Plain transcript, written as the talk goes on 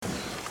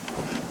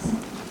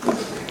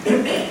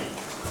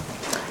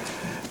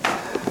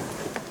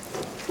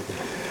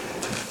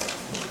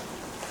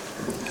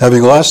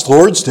Having last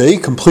Lord's Day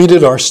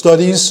completed our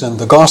studies in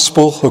the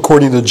Gospel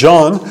according to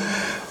John,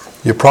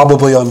 you're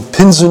probably on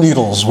pins and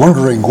needles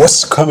wondering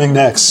what's coming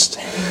next.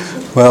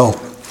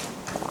 Well,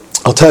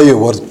 I'll tell you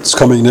what's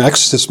coming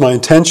next. It's my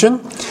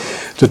intention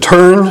to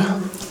turn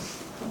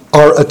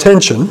our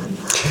attention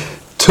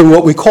to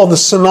what we call the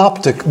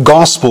Synoptic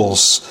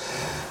Gospels.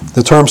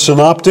 The term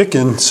synoptic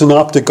in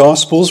Synoptic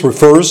Gospels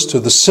refers to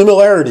the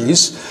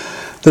similarities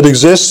that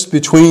exist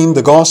between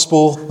the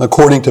Gospel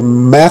according to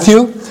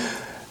Matthew,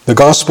 the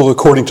Gospel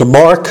according to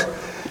Mark,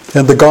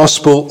 and the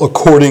Gospel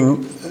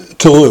according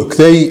to Luke.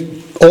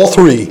 They, all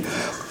three,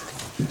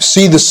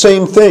 see the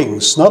same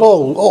things. Not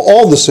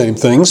all the same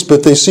things,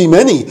 but they see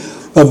many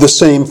of the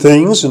same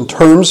things in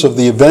terms of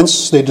the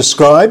events they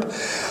describe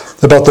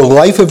about the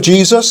life of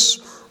Jesus.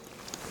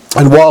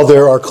 And while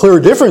there are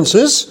clear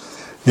differences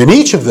in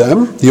each of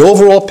them, the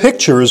overall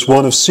picture is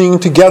one of seeing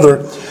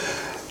together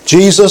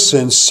Jesus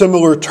in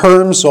similar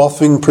terms,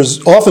 often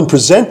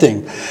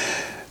presenting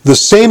the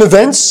same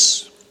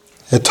events,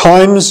 at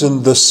times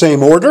in the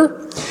same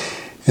order,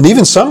 and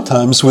even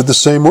sometimes with the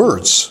same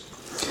words.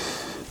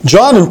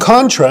 John, in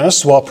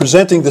contrast, while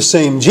presenting the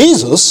same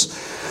Jesus,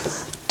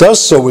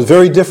 does so with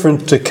very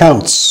different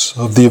accounts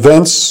of the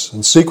events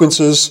and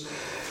sequences,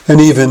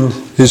 and even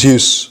his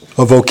use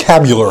of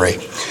vocabulary.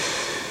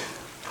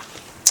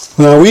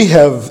 Now, we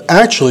have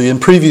actually, in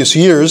previous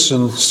years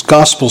in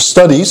gospel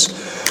studies,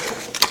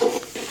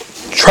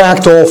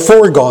 tracked all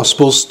four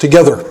gospels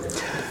together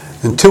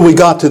until we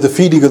got to the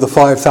feeding of the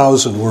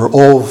 5,000, where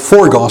all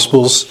four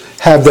Gospels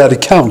have that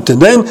account. And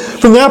then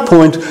from that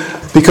point,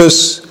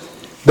 because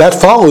that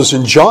follows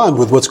in John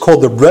with what's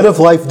called the Bread of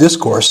Life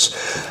Discourse,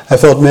 I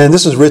felt, man,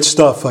 this is rich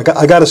stuff. I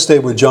got to stay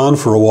with John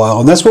for a while.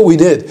 And that's what we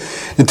did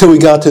until we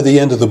got to the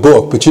end of the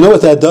book. But you know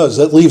what that does?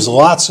 That leaves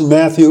lots in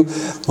Matthew,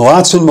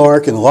 lots in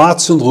Mark, and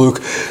lots in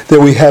Luke that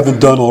we haven't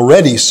done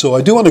already. So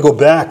I do want to go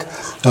back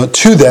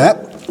to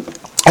that.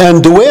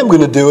 And the way I'm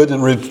going to do it,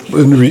 in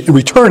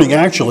returning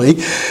actually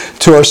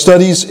to our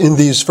studies in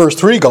these first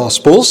three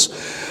Gospels,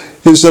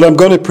 is that I'm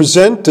going to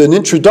present an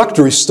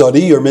introductory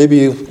study, or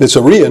maybe it's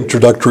a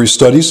reintroductory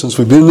study since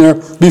we've been there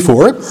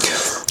before.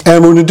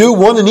 And we're going to do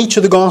one in each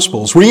of the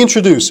Gospels,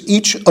 reintroduce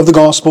each of the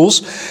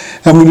Gospels,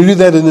 and we're going to do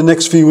that in the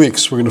next few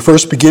weeks. We're going to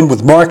first begin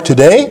with Mark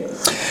today,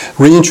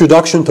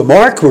 reintroduction to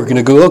Mark. We're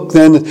going to look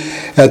then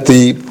at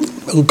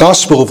the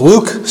Gospel of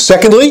Luke,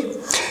 secondly.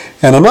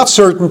 And I'm not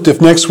certain if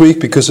next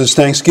week, because it's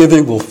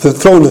Thanksgiving, we'll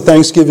throw in the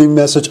Thanksgiving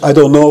message. I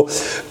don't know.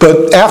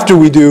 But after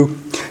we do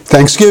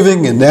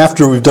Thanksgiving and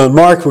after we've done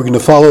Mark, we're going to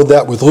follow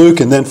that with Luke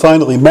and then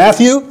finally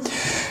Matthew.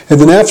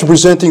 And then after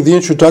presenting the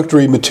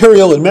introductory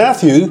material in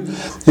Matthew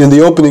in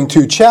the opening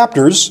two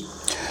chapters,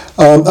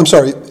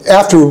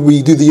 after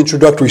we do the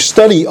introductory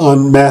study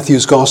on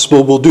Matthew's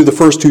Gospel, we'll do the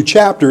first two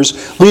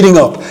chapters leading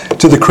up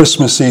to the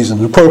Christmas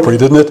season.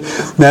 Appropriate, isn't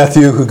it?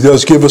 Matthew, who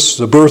does give us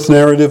the birth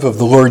narrative of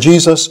the Lord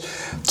Jesus,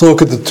 to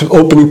look at the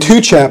opening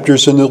two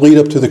chapters in the lead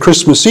up to the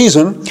Christmas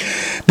season.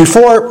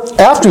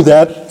 After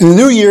that, in the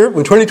new year,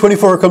 when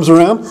 2024 comes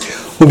around,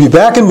 we'll be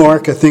back in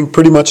Mark, I think,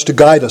 pretty much to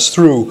guide us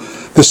through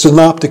the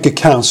synoptic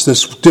accounts,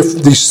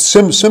 this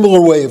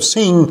similar way of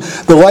seeing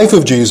the life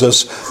of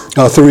Jesus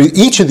through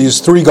each of these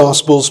three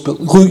Gospels, but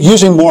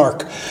using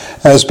Mark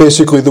as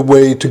basically the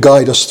way to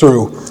guide us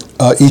through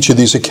each of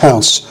these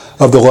accounts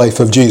of the life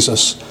of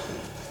Jesus.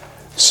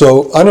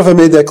 So, I don't know if I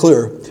made that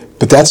clear,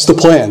 but that's the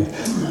plan.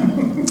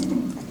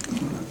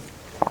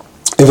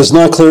 If it's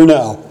not clear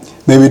now,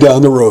 maybe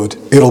down the road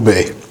it'll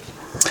be.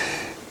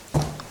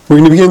 We're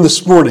going to begin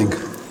this morning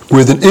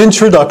with an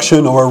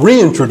introduction or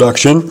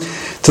reintroduction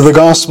to the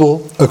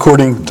Gospel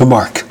according to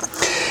Mark.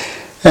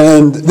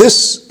 And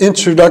this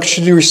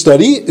introductory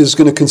study is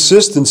going to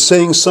consist in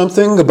saying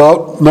something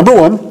about, number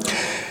one,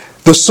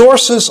 the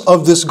sources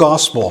of this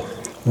Gospel.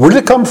 Where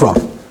did it come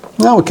from?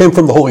 Well, it came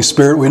from the Holy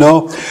Spirit, we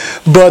know.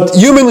 But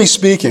humanly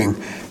speaking,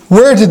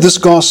 where did this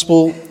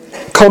Gospel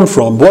come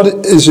from?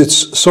 What is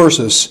its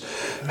sources?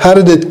 How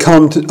did it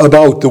come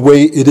about the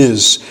way it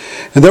is?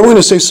 And then we're going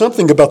to say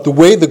something about the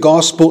way the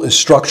Gospel is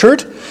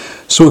structured.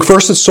 So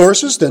first its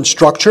sources, then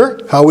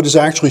structure, how it is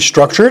actually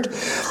structured.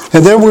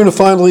 And then we're going to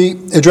finally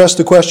address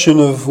the question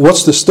of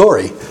what's the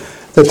story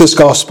that this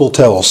Gospel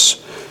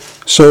tells.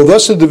 So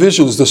that's the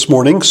divisions this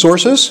morning: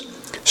 sources,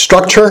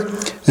 structure,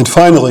 and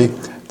finally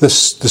the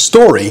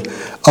story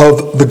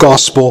of the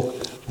Gospel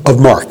of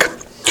Mark.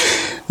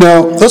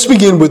 Now, let's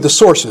begin with the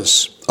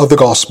sources of the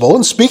Gospel.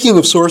 And speaking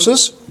of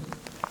sources,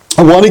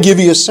 I want to give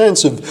you a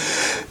sense of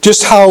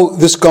just how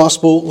this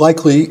Gospel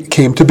likely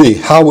came to be,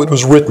 how it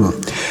was written.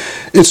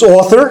 Its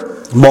author,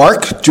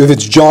 Mark, if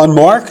it's John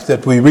Mark,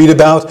 that we read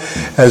about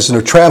as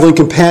a traveling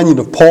companion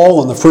of Paul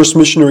on the first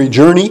missionary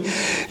journey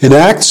in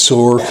Acts,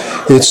 or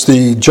it's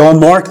the John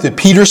Mark that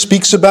Peter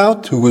speaks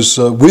about, who was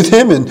with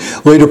him, and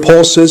later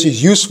Paul says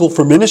he's useful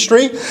for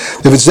ministry.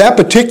 If it's that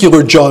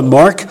particular John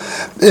Mark,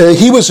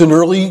 he was an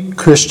early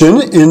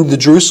Christian in the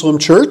Jerusalem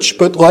church,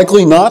 but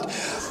likely not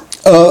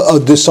a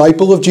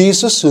disciple of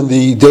Jesus in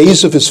the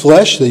days of his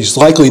flesh. He's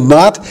likely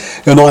not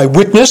an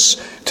eyewitness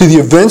to the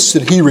events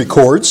that he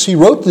records. He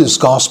wrote this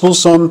gospel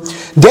some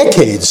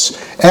decades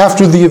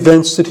after the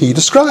events that he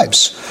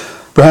describes.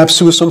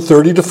 Perhaps it was some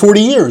 30 to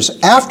 40 years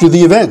after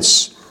the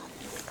events.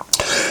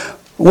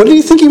 What did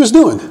he think he was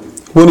doing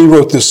when he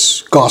wrote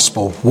this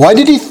gospel? Why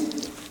did he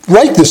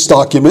write this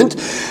document?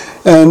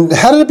 And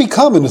how did it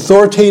become an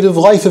authoritative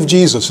life of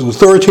Jesus, an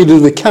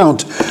authoritative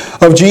account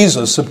of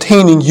Jesus,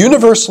 obtaining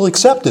universal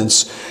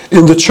acceptance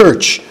in the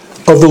church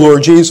of the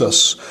Lord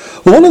Jesus?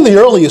 Well, one of the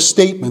earliest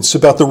statements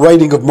about the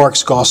writing of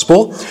Mark's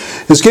gospel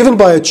is given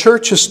by a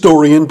church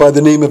historian by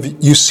the name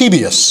of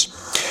Eusebius.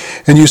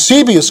 And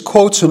Eusebius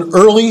quotes an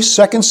early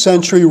 2nd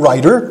century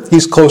writer.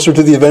 He's closer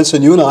to the events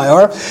than you and I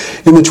are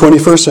in the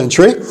 21st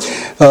century.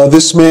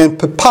 This man,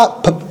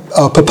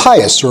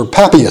 Papias, or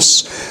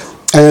Papias.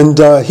 And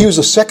he was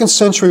a 2nd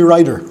century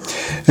writer.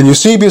 And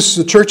Eusebius,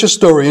 the church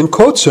historian,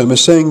 quotes him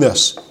as saying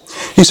this.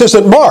 He says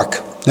that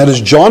Mark, that is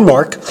John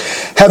Mark,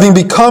 having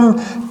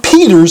become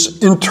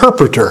Peter's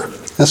interpreter,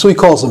 that's what he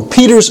calls him,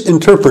 Peter's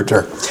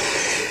interpreter,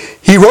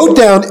 he wrote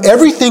down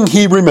everything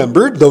he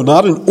remembered, though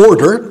not in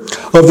order,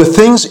 of the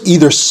things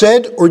either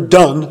said or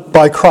done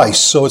by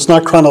Christ. So it's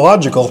not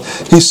chronological,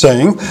 he's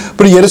saying,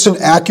 but yet it's an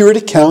accurate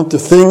account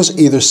of things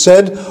either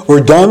said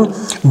or done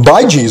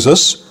by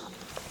Jesus.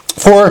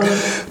 For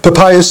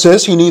Papias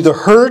says he neither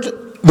heard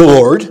the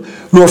Lord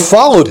nor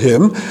followed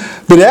him,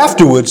 but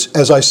afterwards,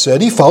 as I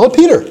said, he followed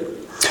Peter,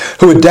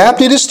 who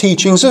adapted his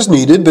teachings as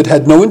needed, but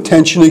had no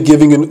intention of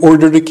giving an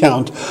ordered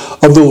account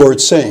of the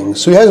Lord's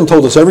sayings. So he hasn't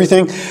told us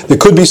everything that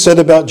could be said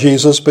about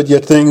Jesus, but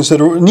yet things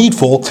that are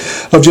needful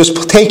of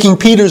just taking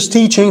Peter's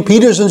teaching,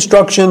 Peter's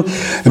instruction,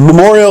 and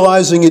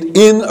memorializing it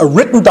in a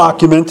written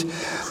document.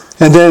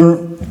 And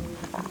then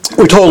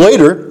we're told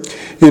later,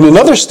 in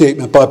another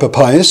statement by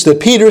Papias, that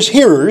Peter's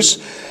hearers,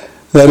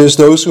 that is,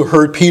 those who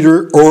heard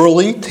Peter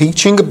orally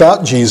teaching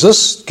about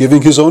Jesus,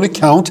 giving his own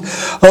account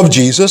of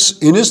Jesus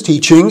in his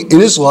teaching,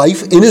 in his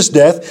life, in his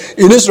death,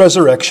 in his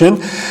resurrection,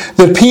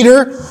 that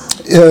Peter,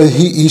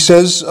 he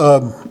says,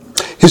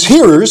 his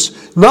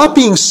hearers, not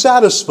being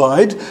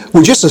satisfied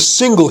with just a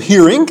single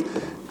hearing,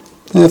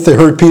 if they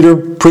heard Peter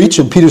preach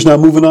and Peter's now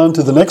moving on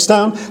to the next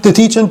town to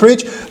teach and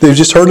preach, they've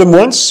just heard him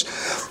once,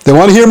 they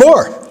want to hear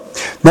more.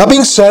 Not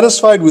being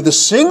satisfied with a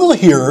single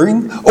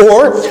hearing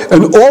or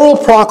an oral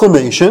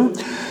proclamation,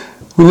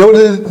 you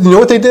know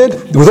what they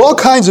did? With all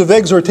kinds of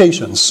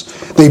exhortations,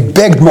 they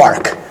begged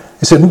Mark.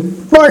 They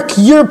said, Mark,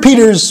 you're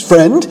Peter's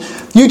friend.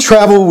 You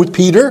travel with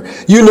Peter.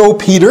 You know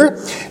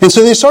Peter. And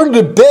so they started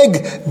to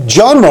beg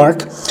John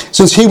Mark,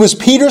 since he was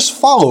Peter's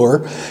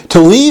follower, to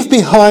leave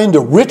behind a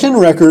written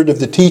record of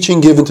the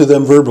teaching given to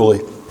them verbally.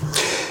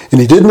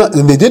 And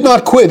they did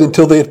not quit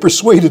until they had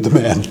persuaded the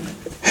man.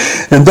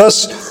 And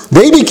thus,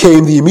 they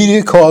became the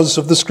immediate cause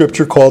of the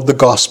scripture called the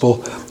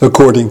gospel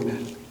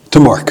according to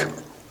Mark.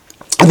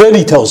 And then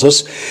he tells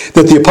us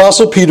that the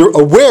Apostle Peter,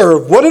 aware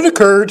of what had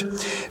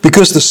occurred,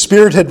 because the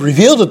Spirit had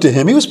revealed it to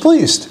him, he was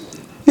pleased.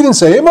 He didn't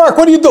say, hey, Mark,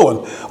 what are you doing?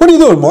 What are you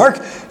doing,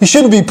 Mark? You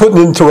shouldn't be putting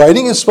it into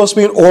writing. It's supposed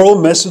to be an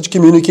oral message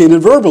communicated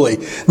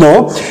verbally.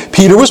 No,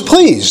 Peter was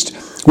pleased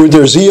with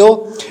their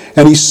zeal,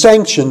 and he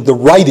sanctioned the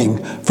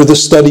writing for the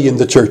study in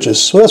the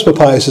churches. So that's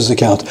Papias'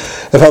 account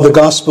of how the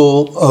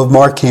Gospel of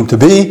Mark came to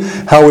be,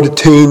 how it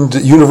attained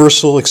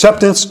universal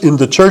acceptance in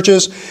the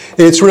churches.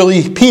 It's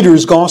really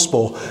Peter's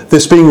Gospel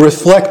that's being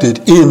reflected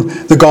in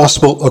the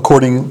Gospel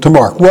according to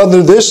Mark. Whether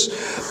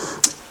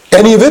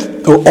any of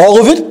it, or all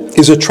of it,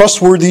 is a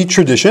trustworthy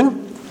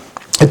tradition,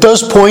 it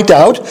does point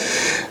out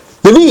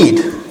the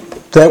need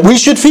that we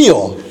should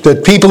feel,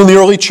 that people in the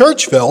early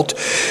church felt,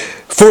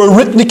 for a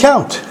written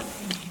account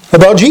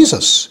about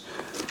Jesus.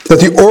 That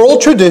the oral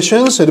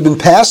traditions that have been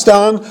passed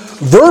on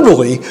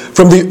verbally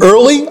from the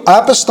early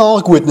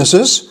apostolic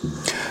witnesses,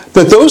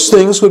 that those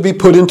things would be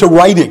put into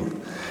writing.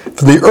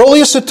 From the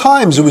earliest of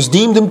times, it was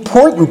deemed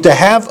important to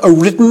have a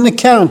written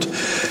account,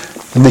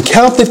 an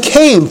account that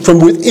came from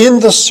within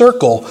the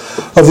circle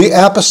of the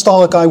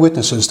apostolic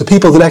eyewitnesses, the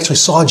people that actually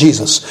saw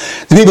Jesus,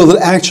 the people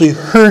that actually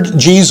heard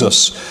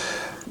Jesus.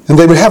 And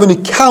they would have an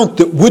account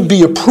that would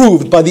be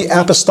approved by the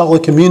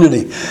apostolic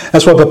community.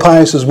 That's why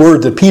Papias'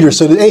 word that Peter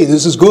said, hey,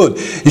 this is good.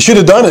 You should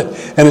have done it.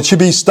 And it should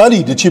be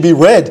studied. It should be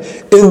read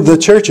in the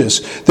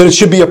churches. That it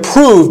should be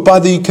approved by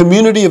the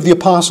community of the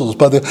apostles,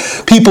 by the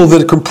people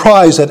that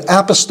comprise that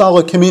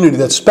apostolic community,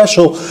 that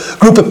special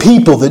group of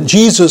people that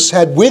Jesus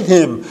had with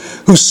him,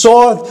 who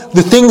saw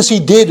the things he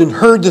did and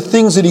heard the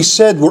things that he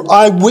said, were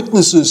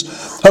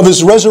eyewitnesses of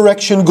his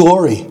resurrection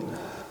glory.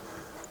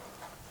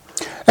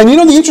 And you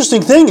know, the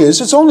interesting thing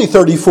is, it's only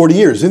 30, 40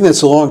 years. I think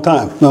that's a long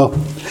time. No,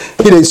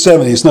 he age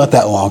 70, it's not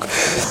that long.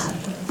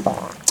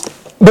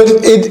 But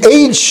at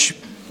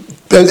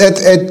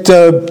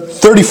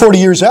 30, 40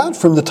 years out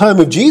from the time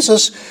of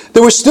Jesus,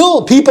 there were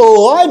still people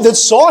alive that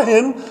saw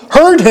him,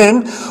 heard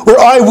him, were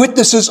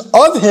eyewitnesses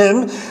of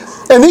him,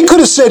 And they could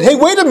have said, hey,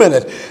 wait a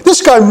minute.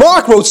 This guy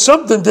Mark wrote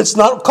something that's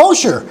not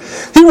kosher.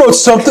 He wrote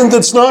something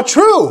that's not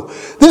true.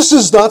 This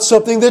is not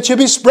something that should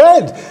be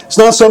spread. It's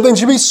not something that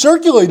should be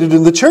circulated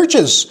in the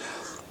churches.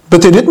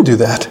 But they didn't do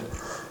that.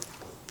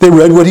 They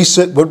read what he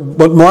said,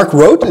 what Mark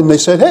wrote, and they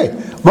said, hey,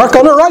 Mark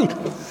got it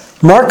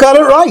right. Mark got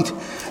it right.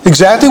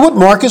 Exactly what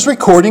Mark is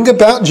recording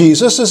about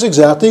Jesus is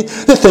exactly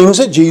the things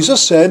that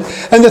Jesus said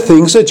and the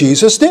things that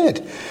Jesus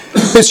did.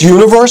 Its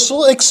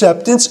universal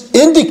acceptance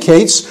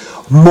indicates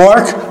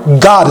Mark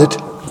got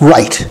it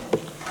right.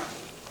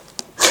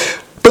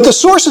 But the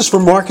sources for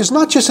Mark is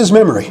not just his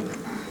memory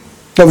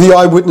of the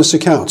eyewitness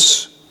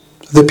accounts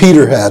that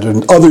Peter had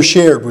and others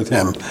shared with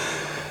him.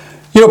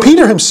 You know,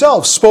 Peter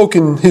himself spoke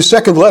in his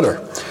second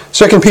letter,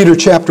 2 Peter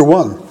chapter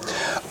 1,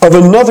 of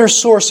another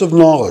source of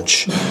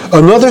knowledge,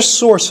 another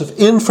source of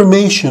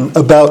information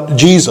about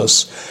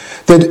Jesus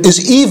that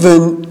is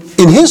even,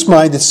 in his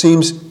mind, it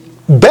seems,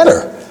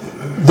 better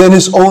than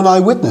his own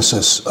eyewitness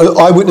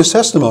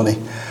testimony.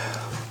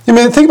 I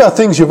mean, think about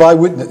things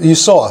you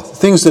saw,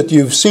 things that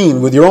you've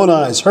seen with your own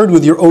eyes, heard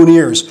with your own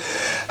ears.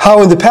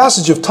 How in the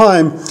passage of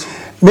time,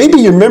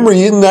 maybe your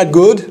memory isn't that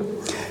good.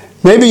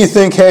 Maybe you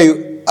think,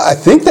 hey, I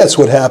think that's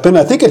what happened.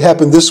 I think it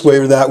happened this way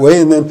or that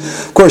way. And then,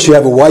 of course, you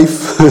have a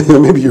wife,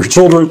 maybe your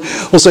children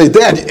will say,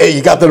 Dad, hey,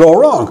 you got that all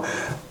wrong.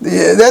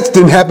 Yeah, that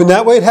didn't happen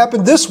that way. It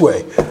happened this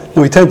way. And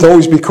we tend to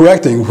always be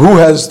correcting who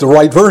has the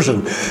right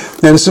version.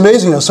 And it's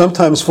amazing how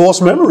sometimes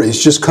false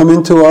memories just come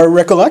into our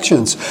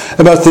recollections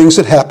about things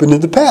that happened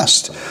in the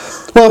past.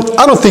 Well,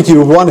 I don't think you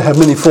would want to have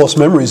many false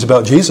memories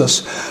about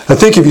Jesus. I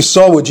think if you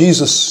saw what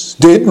Jesus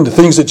did and the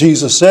things that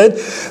Jesus said,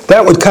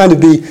 that would kind of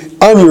be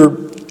on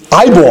your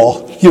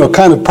eyeball,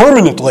 kind of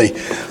permanently.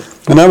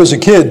 When I was a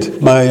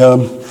kid, my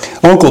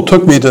uncle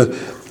took me to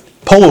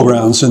polo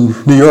grounds in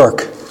New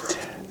York.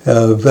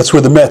 That's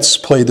where the Mets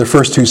played their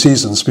first 2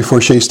 seasons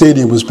before Shea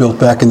Stadium was built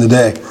back in the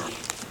day.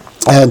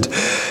 And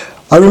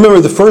I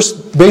remember the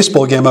first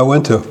baseball game I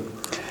went to,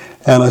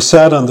 and I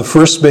sat on the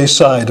first base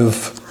side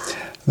of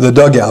the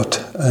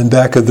dugout and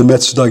back of the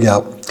Mets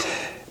dugout.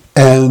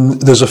 And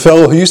there's a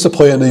fellow who used to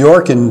play in New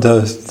York, and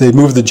they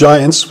moved the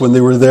Giants when they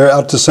were there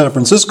out to San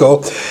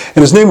Francisco, and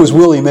his name was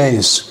Willie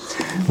Mays.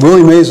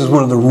 Willie Mays is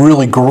one of the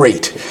really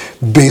great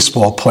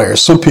baseball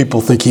players. Some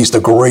people think he's the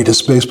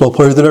greatest baseball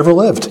player that ever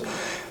lived.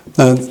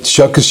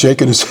 Chuck is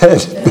shaking his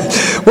head.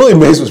 Willie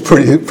Mays was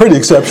pretty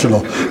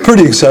exceptional,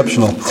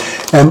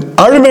 And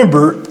I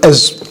remember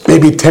as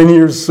maybe 10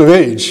 years of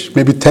age,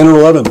 maybe 10 or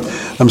 11,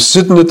 I'm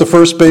sitting at the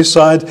first base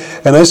side,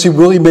 and I see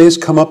Willie Mays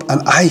come up,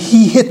 and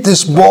he hit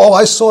this ball.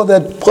 I saw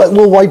that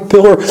little white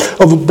pillar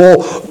of a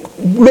ball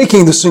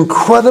making this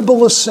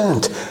incredible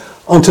ascent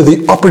onto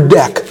the upper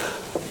deck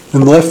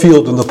in left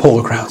field in the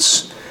Polo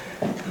Grounds.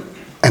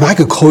 And I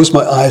could close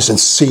my eyes and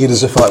see it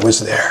as if I was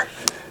there.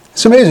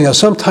 It's amazing how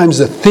sometimes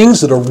the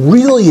things that are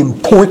really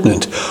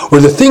important or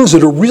the things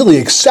that are really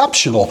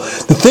exceptional,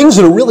 the things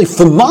that are really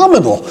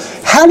phenomenal,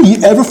 how do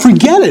you ever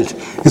forget it?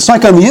 It's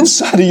like on the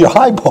inside of your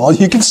eyeball,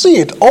 you can see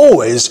it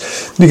always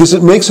because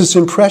it makes its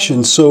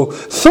impression so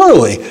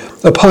thoroughly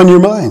upon your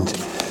mind.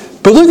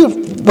 But look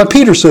at what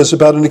Peter says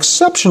about an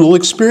exceptional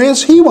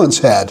experience he once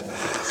had.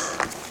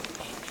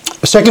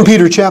 2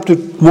 Peter chapter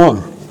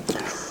 1.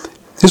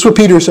 Here's what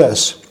Peter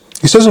says.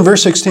 He says in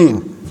verse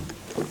 16,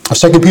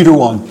 2 Peter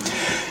 1,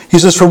 he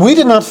says, "For we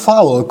did not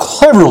follow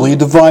cleverly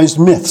devised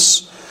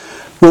myths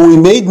when we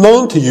made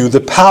known to you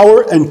the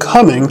power and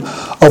coming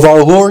of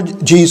our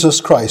Lord Jesus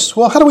Christ."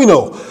 Well, how do we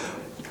know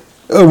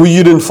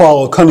you didn't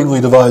follow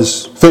cunningly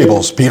devised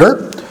fables,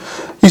 Peter?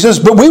 He says,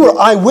 "But we were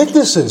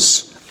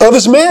eyewitnesses of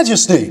His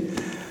majesty."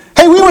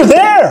 Hey, we were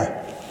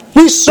there.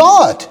 We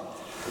saw it.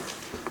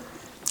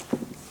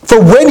 "For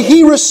when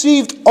He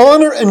received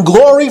honor and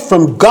glory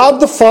from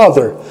God the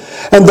Father,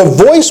 and the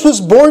voice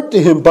was borne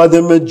to Him by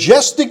the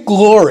majestic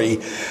glory,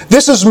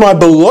 'This is my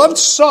beloved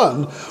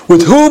Son,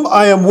 with whom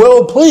I am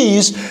well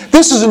pleased.'"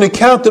 This is an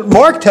account that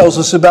Mark tells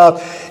us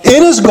about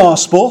in his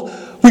gospel.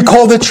 We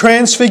call it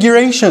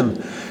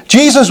transfiguration.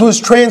 Jesus was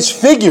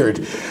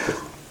transfigured.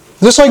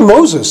 Just like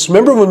Moses.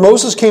 Remember when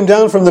Moses came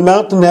down from the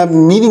mountain to have a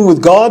meeting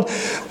with God,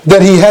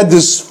 that he had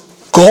this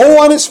glow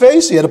on his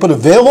face? He had to put a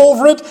veil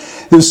over it.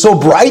 It was so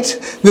bright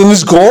in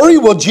his glory.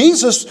 Well,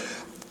 Jesus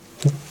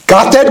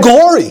got that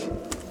glory.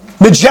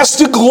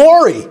 Majestic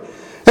glory.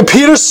 And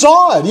Peter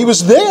saw it. He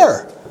was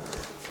there.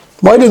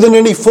 Whiter than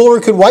any fuller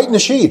could whiten a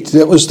sheet.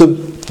 That was the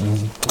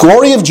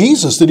glory of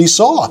Jesus that he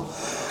saw.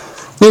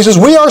 And he says,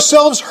 "We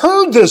ourselves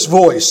heard this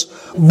voice,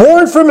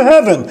 born from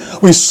heaven.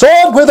 We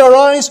saw it with our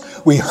eyes.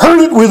 We heard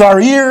it with our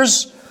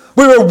ears.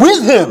 We were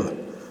with Him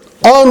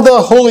on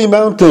the holy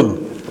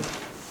mountain."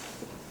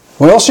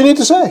 What else do you need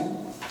to say?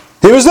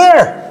 He was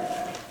there.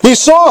 He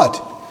saw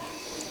it.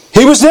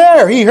 He was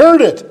there. He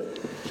heard it.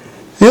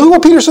 You know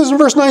what Peter says in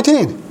verse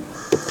 19?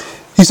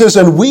 He says,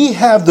 "And we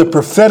have the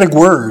prophetic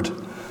word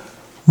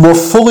more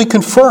fully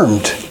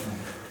confirmed."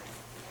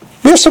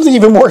 We have something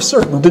even more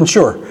certain than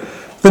sure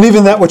than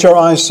even that which our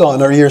eyes saw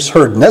and our ears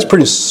heard. And that's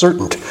pretty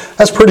certain.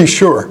 That's pretty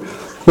sure.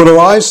 What our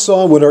eyes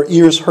saw, what our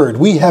ears heard.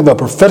 We have a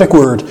prophetic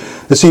word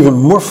that's even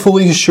more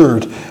fully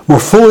assured, more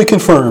fully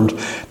confirmed,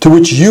 to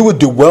which you would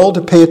do well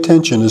to pay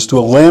attention as to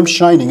a lamp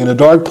shining in a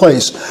dark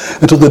place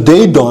until the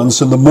day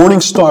dawns and the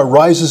morning star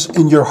rises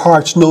in your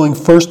hearts, knowing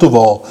first of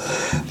all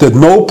that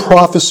no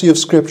prophecy of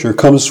Scripture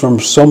comes from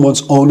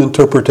someone's own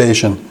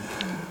interpretation.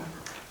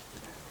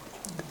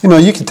 You know,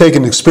 you can take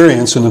an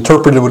experience and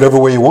interpret it whatever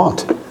way you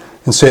want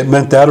and say it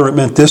meant that or it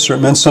meant this or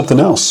it meant something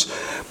else.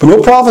 But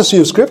no prophecy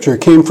of Scripture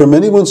came from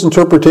anyone's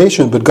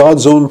interpretation but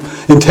God's own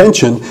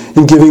intention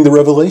in giving the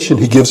revelation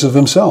He gives of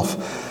Himself.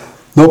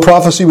 No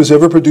prophecy was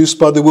ever produced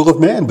by the will of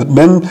man, but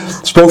men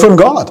spoke from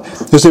God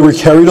as they were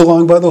carried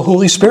along by the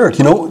Holy Spirit.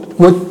 You know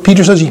what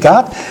Peter says you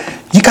got?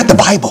 You got the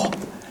Bible.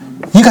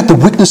 You got the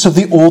witness of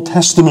the Old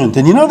Testament.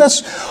 And you know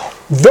that's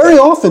very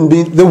often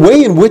the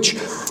way in which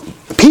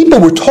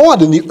people were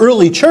taught in the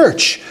early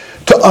church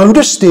to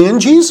understand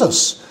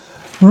Jesus.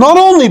 Not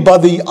only by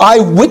the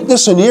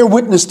eyewitness and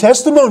ear-witness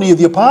testimony of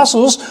the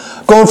apostles,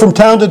 going from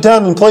town to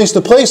town and place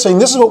to place, saying,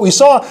 this is what we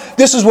saw,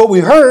 this is what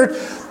we heard.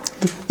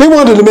 They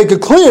wanted to make it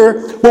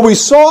clear, what we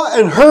saw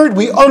and heard,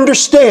 we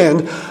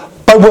understand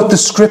by what the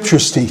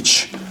Scriptures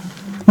teach.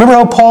 Remember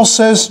how Paul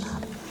says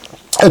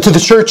to the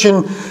church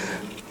in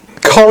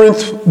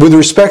Corinth with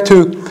respect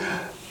to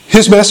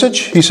his message?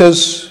 He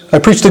says, I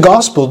preach the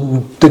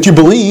gospel that you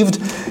believed,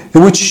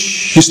 in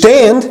which you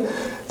stand,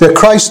 that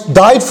Christ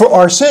died for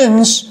our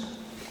sins.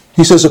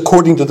 He says,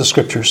 according to the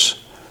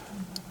Scriptures.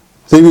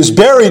 That He was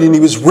buried and He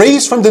was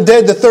raised from the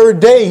dead the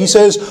third day. He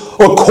says,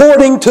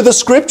 according to the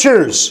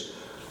Scriptures.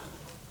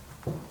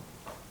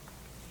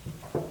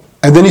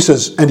 And then He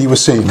says, and He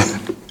was seen.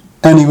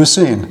 And He was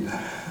seen.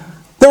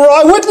 There were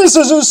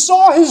eyewitnesses who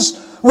saw His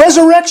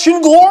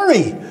resurrection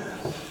glory.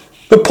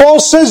 But Paul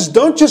says,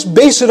 don't just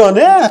base it on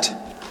that.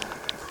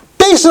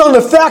 Base it on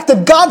the fact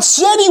that God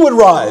said He would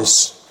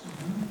rise.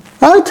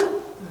 Right?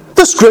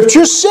 The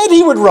Scriptures said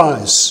He would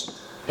rise.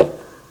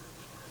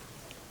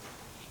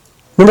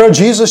 Remember how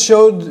Jesus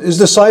showed His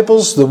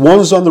disciples, the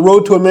ones on the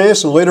road to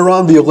Emmaus, and later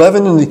on the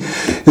 11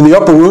 in the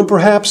upper room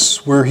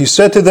perhaps, where He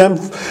said to them,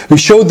 He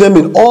showed them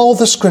in all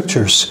the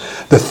Scriptures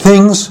the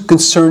things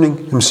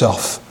concerning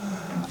Himself.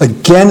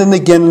 Again and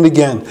again and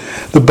again.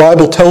 The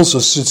Bible tells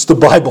us it's the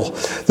Bible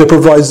that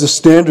provides the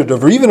standard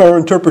of, or even our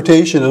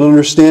interpretation and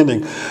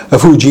understanding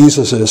of who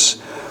Jesus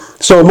is.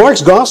 So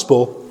Mark's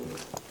Gospel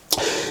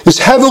is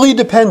heavily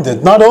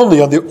dependent not only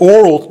on the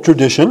oral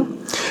tradition,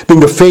 being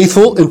the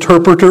faithful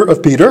interpreter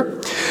of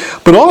Peter,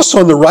 but also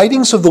on the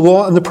writings of the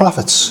law and the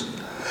prophets.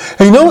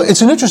 And you know,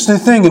 it's an interesting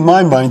thing in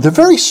my mind. The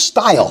very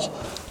style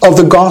of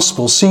the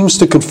gospel seems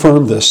to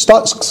confirm this.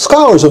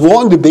 Scholars have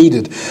long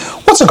debated,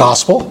 what's a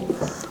gospel?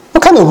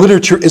 What kind of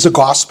literature is a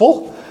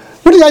gospel?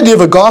 Where did the idea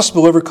of a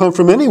gospel ever come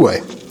from anyway?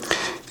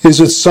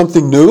 Is it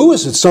something new?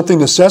 Is it something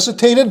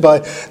necessitated by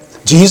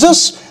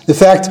Jesus? The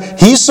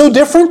fact He's so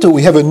different that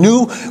we have a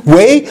new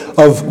way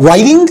of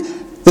writing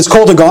that's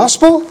called a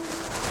gospel?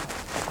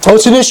 Oh,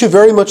 it's an issue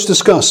very much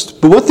discussed.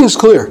 But one thing's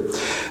clear,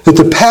 that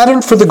the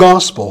pattern for the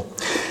gospel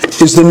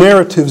is the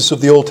narratives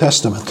of the Old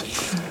Testament.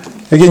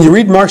 Again, you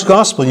read Mark's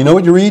Gospel, you know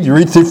what you read? You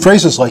read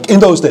phrases like,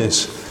 in those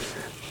days,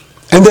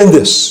 and then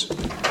this,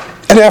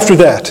 and after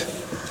that.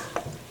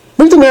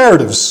 Read the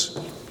narratives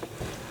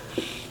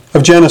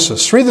of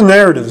Genesis. Read the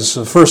narratives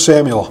of 1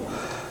 Samuel.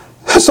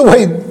 That's the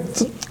way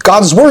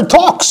God's Word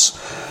talks.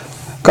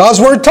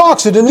 God's Word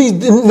talks. And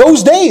in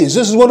those days,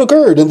 this is what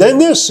occurred, and then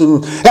this,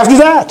 and after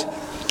that.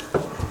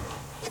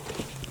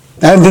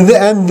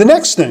 And the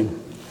next thing.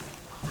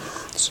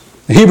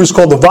 The Hebrews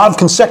called the Vav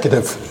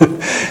consecutive.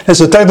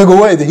 That's a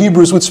technical way the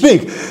Hebrews would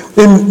speak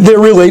in their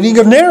relating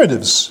of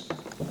narratives.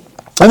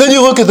 And then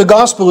you look at the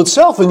gospel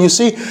itself and you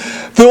see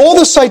that all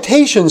the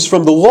citations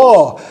from the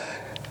law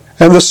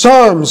and the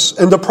Psalms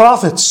and the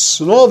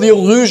prophets and all the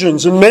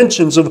allusions and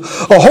mentions of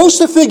a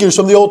host of figures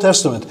from the Old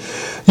Testament.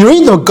 You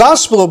read the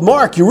Gospel of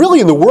Mark, you're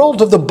really in the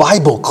world of the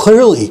Bible,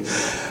 clearly.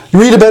 You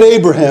read about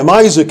Abraham,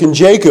 Isaac, and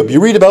Jacob. You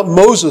read about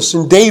Moses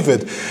and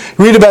David.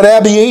 You read about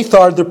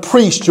Abiathar, the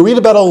priest. You read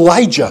about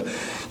Elijah.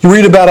 You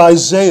read about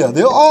Isaiah.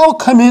 They all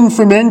come in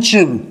for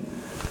mention.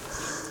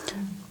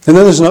 And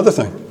then there's another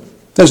thing.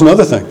 There's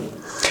another thing.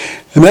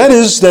 And that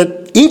is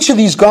that each of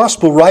these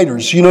gospel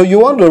writers, you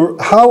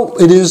wonder how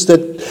it is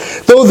that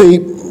though they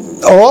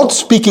are all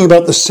speaking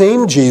about the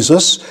same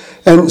Jesus,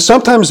 and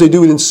sometimes they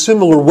do it in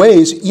similar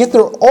ways, yet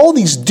there are all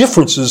these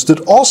differences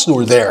that also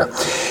are there.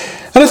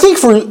 And I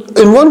think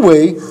in one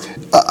way,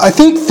 I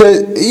think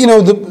that,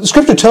 the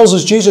Scripture tells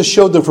us Jesus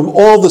showed them from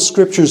all the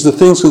Scriptures the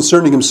things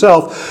concerning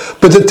Himself,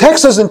 but the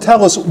text doesn't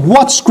tell us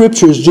what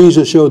Scriptures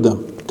Jesus showed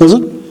them. Does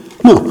it?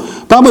 No.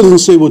 The Bible doesn't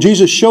say, well,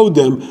 Jesus showed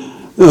them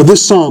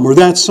this psalm or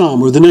that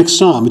psalm or the next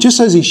psalm. It just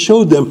says He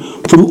showed them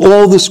from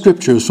all the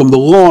Scriptures, from the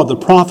law, the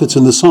prophets,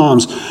 and the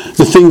Psalms,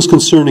 the things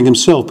concerning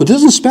Himself. But it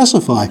doesn't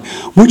specify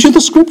which of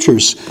the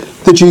Scriptures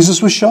that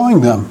Jesus was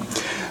showing them.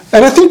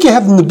 And I think you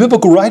have in the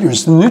biblical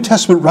writers, the New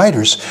Testament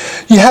writers,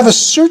 you have a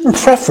certain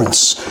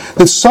preference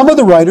that some of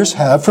the writers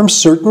have from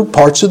certain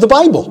parts of the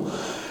Bible.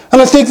 And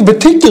I think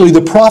particularly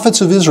the prophets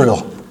of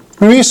Israel,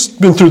 We've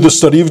been through the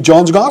study of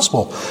John's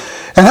Gospel.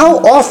 And how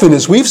often,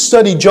 as we've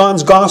studied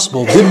John's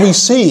Gospel, did we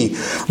see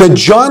that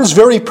John's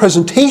very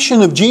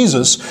presentation of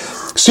Jesus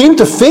seemed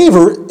to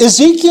favor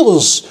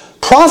Ezekiel's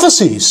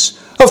prophecies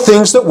of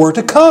things that were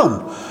to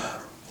come?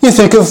 You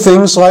think of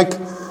things like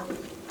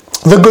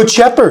the Good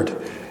Shepherd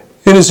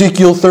in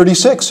Ezekiel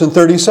 36 and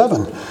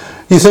 37.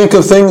 You think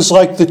of things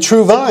like the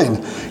true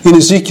vine in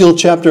Ezekiel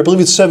chapter, I believe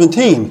it's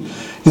 17.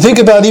 You think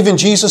about even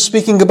Jesus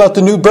speaking about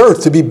the new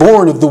birth, to be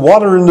born of the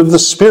water and of the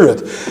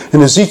Spirit.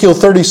 In Ezekiel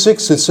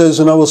 36 it says,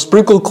 and I will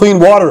sprinkle clean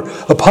water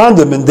upon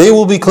them, and they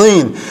will be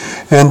clean.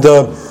 And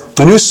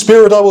a new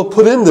spirit I will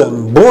put in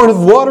them, born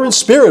of water and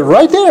spirit,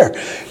 right there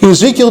in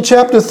Ezekiel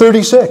chapter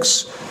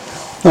 36.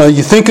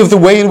 You think of the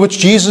way in which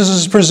Jesus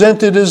is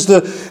presented as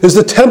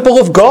the temple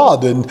of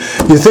God, and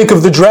you think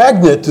of the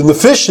dragnet and the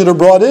fish that are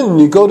brought in, and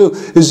you go to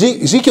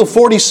Ezekiel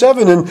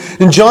 47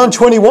 and John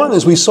 21,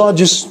 as we saw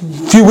just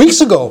a few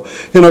weeks ago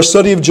in our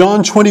study of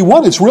John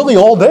 21. It's really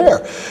all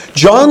there.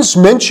 John's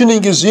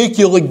mentioning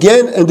Ezekiel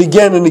again and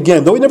again and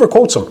again, though he never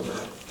quotes him.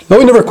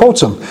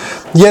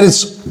 Yet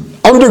it's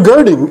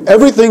undergirding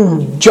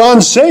everything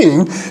John's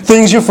saying,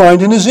 things you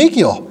find in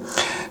Ezekiel.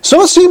 So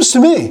it seems to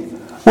me,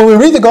 when we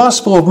read the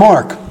Gospel of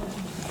Mark,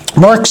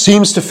 Mark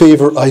seems to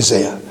favor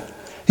Isaiah.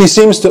 He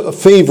seems to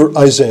favor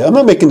Isaiah. I'm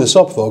not making this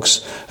up,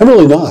 folks. I'm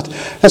really not.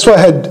 That's why I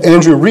had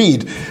Andrew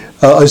read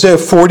Isaiah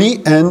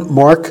 40 and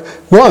Mark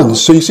 1.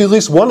 So you see at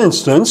least one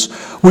instance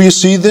where you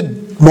see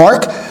that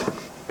Mark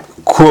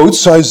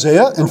quotes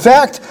Isaiah. In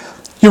fact,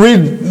 you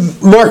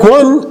read Mark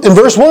 1 in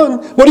verse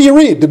 1. What do you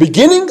read? The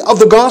beginning of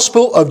the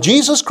gospel of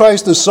Jesus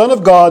Christ, the Son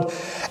of God,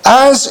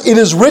 as it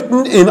is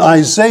written in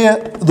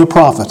Isaiah the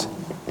prophet.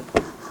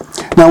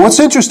 Now, what's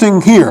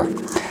interesting here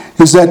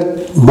is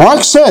that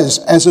Mark says,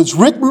 as it's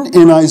written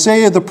in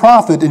Isaiah the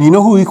prophet, and you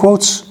know who he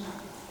quotes?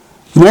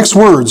 The next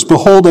words,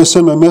 behold, I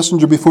send my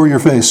messenger before your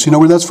face. You know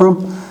where that's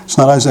from? It's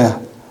not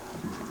Isaiah.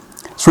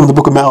 It's from the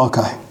book of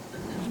Malachi.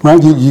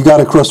 Right? You got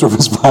a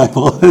cross-reference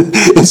Bible.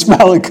 It's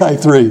Malachi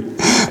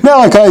 3.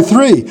 Malachi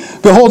 3.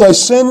 Behold, I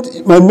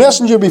send my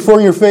messenger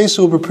before your face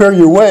who will prepare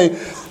your way.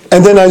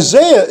 And then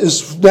Isaiah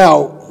is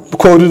now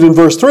quoted in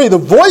verse 3, the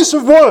voice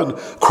of one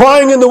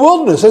crying in the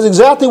wilderness. That's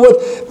exactly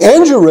what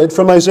Andrew read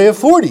from Isaiah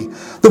 40.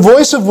 The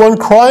voice of one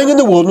crying in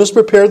the wilderness,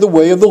 prepare the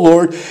way of the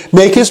Lord,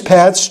 make his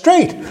paths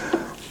straight.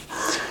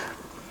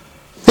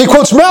 He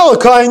quotes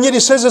Malachi, and yet he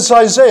says it's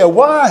Isaiah.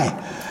 Why?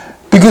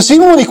 Because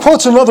even when he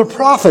quotes another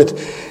prophet,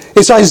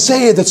 it's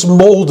Isaiah that's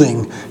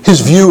molding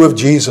his view of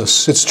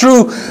Jesus. It's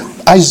true,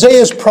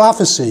 Isaiah's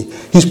prophecy,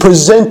 he's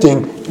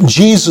presenting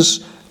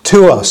Jesus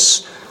to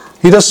us.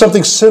 He does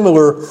something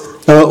similar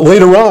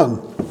later on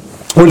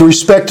with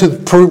respect to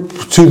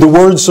the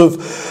words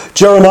of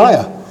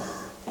Jeremiah,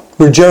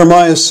 where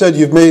Jeremiah said,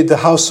 you've made the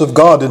house of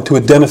God into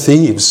a den of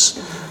thieves.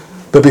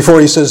 But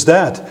before he says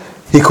that,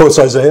 he quotes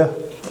Isaiah,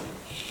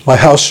 my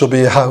house shall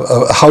be a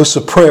house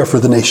of prayer for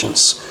the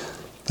nations.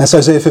 That's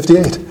Isaiah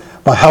 58.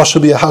 My house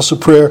shall be a house of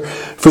prayer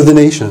for the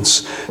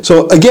nations.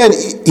 So again,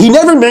 he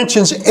never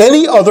mentions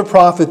any other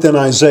prophet than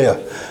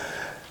Isaiah.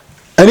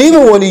 And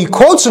even when he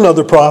quotes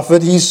another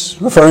prophet,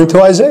 he's referring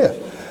to Isaiah.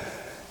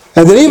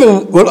 And then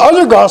even when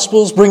other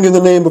Gospels bring in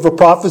the name of a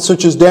prophet,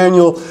 such as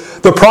Daniel,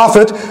 the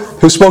prophet,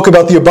 who spoke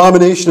about the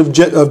abomination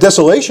of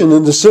desolation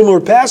in the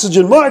similar passage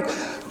in Mark,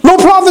 no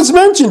prophet's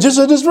mentioned, just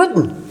it is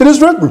written. It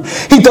is written.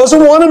 He doesn't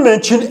want to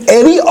mention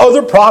any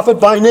other prophet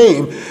by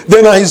name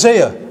than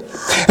Isaiah.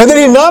 And then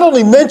he not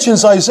only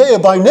mentions Isaiah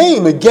by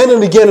name again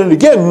and again and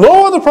again,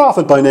 no other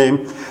prophet by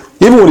name,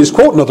 even when he's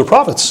quoting other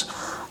prophets.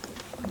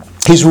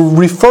 He's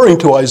referring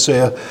to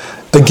Isaiah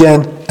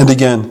again and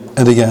again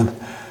and again.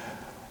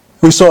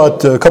 We saw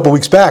it a couple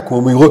weeks back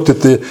when we looked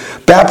at the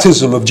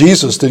baptism of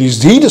Jesus that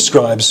he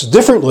describes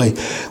differently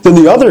than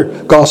the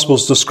other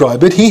Gospels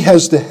describe it. He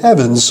has the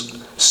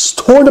heavens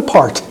torn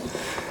apart,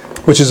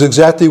 which is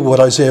exactly what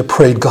Isaiah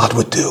prayed God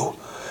would do,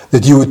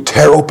 that you would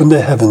tear open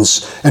the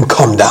heavens and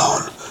come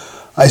down.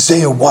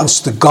 Isaiah wants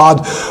the God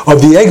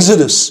of the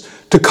Exodus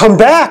to come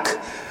back.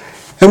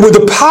 And with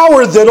the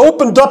power that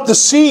opened up the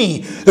sea,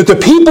 that the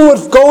people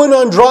would go in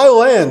on dry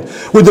land,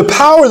 with the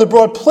power that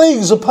brought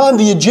plagues upon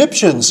the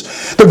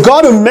Egyptians, the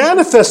God who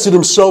manifested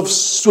himself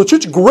with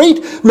such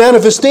great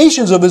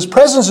manifestations of his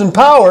presence and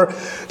power,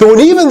 that when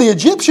even the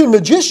Egyptian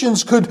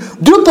magicians could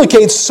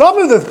duplicate some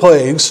of the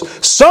plagues,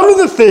 some of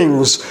the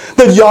things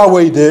that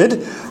Yahweh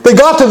did, they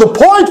got to the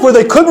point where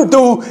they couldn't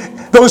do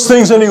those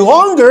things any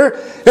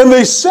longer, and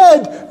they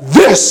said,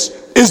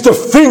 this is the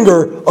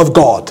finger of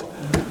God.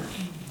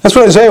 That's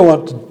what Isaiah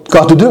wanted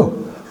God to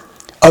do.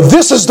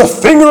 This is the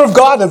finger of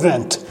God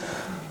event.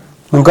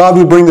 When God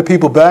would bring the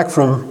people back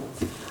from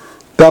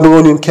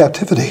Babylonian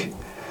captivity.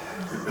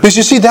 Because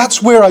you see,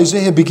 that's where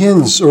Isaiah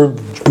begins, or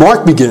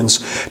Mark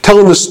begins,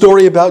 telling the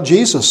story about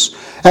Jesus.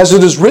 As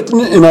it is written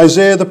in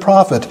Isaiah the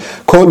prophet,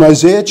 quote in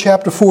Isaiah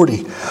chapter 40,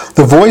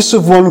 the voice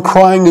of one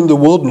crying in the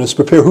wilderness,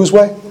 prepare whose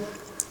way?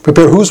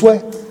 Prepare whose way?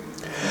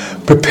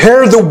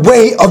 Prepare the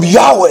way of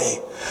Yahweh.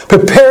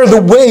 Prepare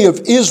the way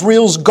of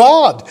Israel's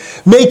God.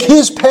 Make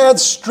his path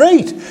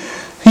straight.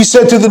 He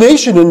said to the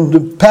nation in the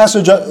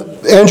passage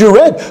Andrew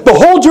read,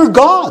 "Behold your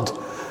God."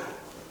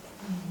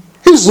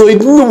 He's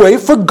leading the way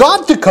for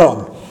God to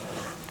come.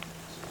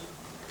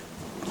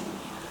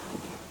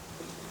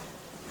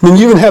 I mean,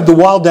 you even have the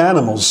wild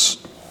animals.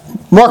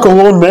 Mark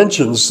alone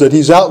mentions that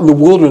he's out in the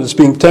wilderness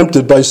being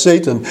tempted by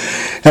Satan,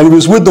 and he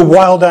was with the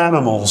wild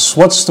animals.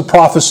 What's the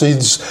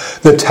prophecies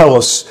that tell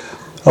us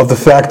of the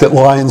fact that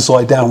lions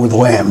lie down with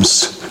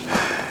lambs?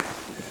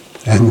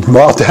 And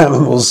wild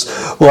animals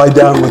lie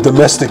down with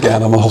domestic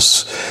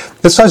animals.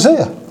 It's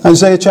Isaiah.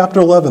 Isaiah chapter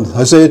 11.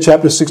 Isaiah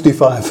chapter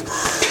 65.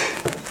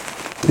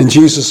 And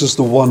Jesus is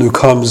the one who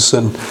comes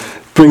and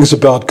brings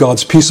about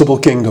God's peaceable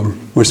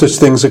kingdom where such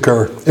things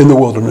occur in the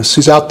wilderness.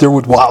 He's out there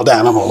with wild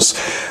animals,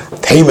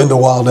 taming the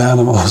wild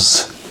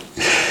animals,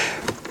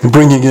 and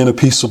bringing in a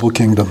peaceable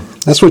kingdom.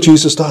 That's what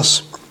Jesus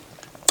does.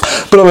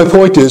 But my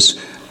point is,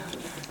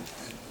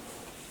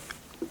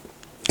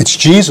 it's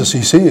Jesus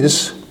he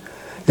sees.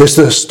 It's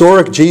the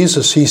historic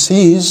Jesus he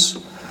sees,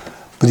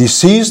 but he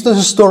sees the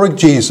historic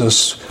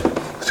Jesus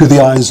through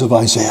the eyes of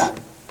Isaiah.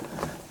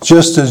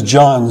 Just as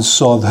John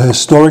saw the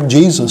historic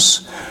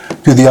Jesus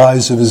through the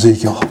eyes of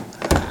Ezekiel.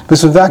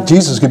 Because in fact,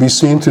 Jesus can be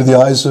seen through the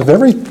eyes of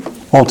every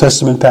Old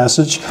Testament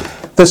passage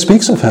that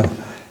speaks of him.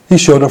 He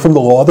showed him from the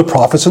law, the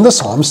prophets, and the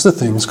Psalms the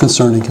things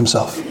concerning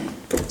himself.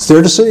 It's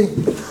there to see.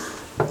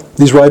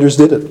 These writers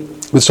did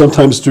it, but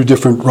sometimes through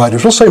different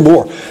writers. We'll say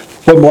more.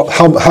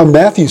 How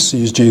Matthew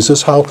sees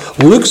Jesus, how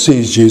Luke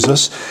sees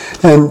Jesus,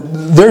 and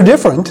they're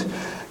different.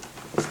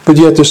 But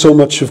yet there's so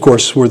much, of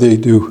course, where they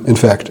do, in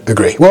fact,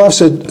 agree. Well, I've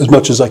said as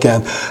much as I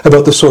can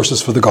about the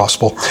sources for the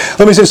gospel.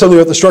 Let me say something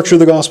about the structure of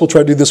the gospel.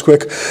 Try to do this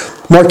quick.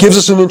 Mark gives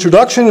us an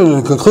introduction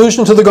and a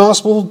conclusion to the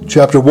gospel.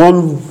 Chapter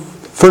 1,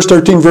 first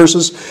 13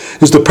 verses,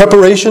 is the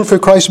preparation for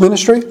Christ's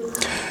ministry.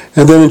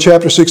 And then in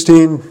chapter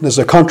 16, there's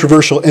a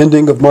controversial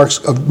ending of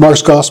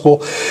Mark's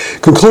gospel.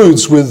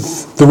 Concludes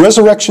with the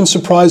resurrection,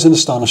 surprise, and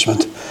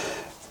astonishment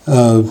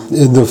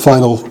in the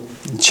final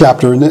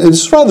chapter. And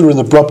it's rather an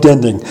abrupt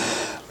ending.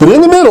 But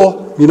in the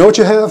middle, you know what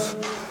you have?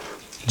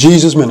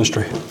 Jesus'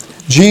 ministry.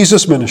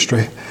 Jesus'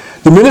 ministry.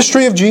 The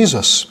ministry of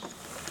Jesus.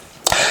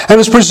 And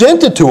it's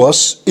presented to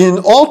us in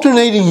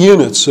alternating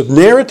units of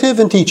narrative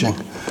and teaching.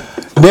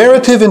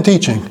 Narrative and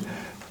teaching.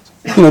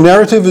 You know,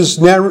 narrative is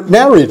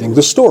narrating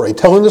the story,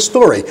 telling the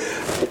story.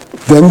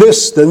 Then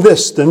this, then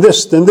this, then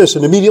this, then this,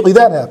 and immediately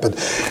that happened.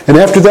 And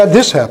after that,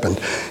 this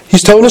happened.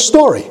 He's telling a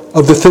story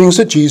of the things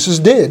that Jesus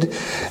did.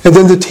 And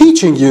then the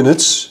teaching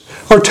units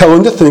are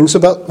telling the things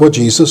about what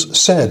Jesus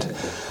said.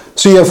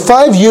 So you have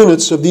 5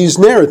 units of these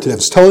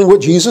narratives telling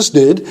what Jesus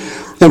did,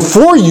 and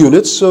 4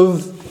 units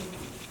of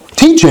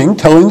teaching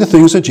telling the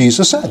things that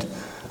Jesus said.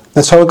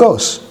 That's how it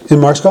goes in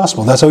Mark's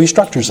gospel. That's how he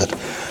structures it.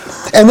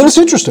 And then it's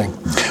interesting.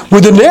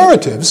 With the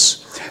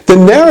narratives,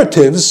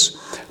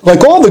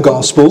 like all the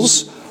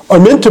gospels, are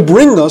meant to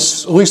bring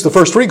us, at least the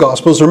first 3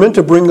 gospels, are meant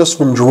to bring us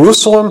from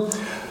Jerusalem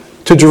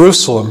to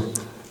Jerusalem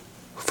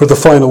for the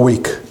final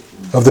week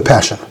of the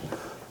Passion.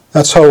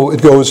 That's how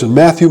it goes in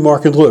Matthew,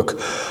 Mark, and Luke.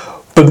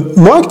 But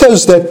Mark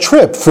does that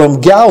trip from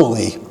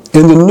Galilee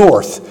in the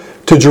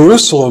north to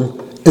Jerusalem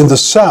in the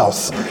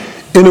south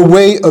in a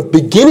way of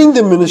beginning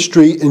the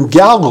ministry in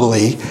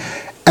Galilee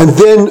and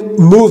then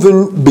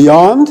moving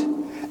beyond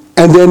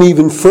and then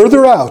even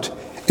further out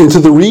into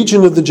the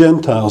region of the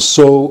Gentiles.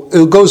 So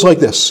it goes like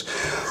this.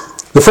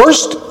 The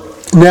first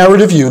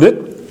narrative unit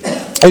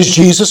is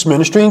Jesus'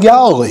 ministry in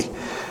Galilee.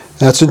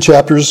 That's in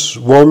chapters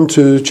 1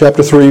 to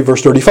chapter 3,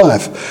 verse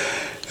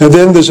 35. And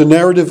then there's a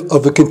narrative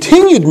of a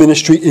continued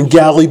ministry in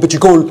Galilee, but you're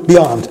going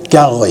beyond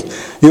Galilee.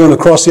 You're going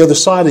across the other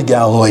side of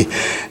Galilee.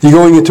 You're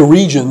going into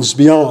regions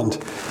beyond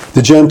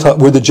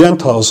where the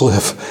Gentiles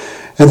live.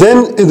 And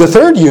then in the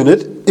third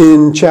unit,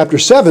 in chapter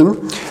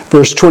 7,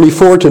 verse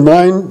 24 to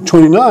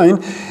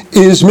 29,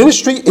 is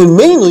ministry in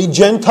mainly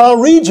Gentile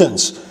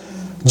regions.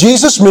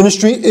 Jesus'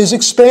 ministry is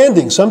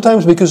expanding,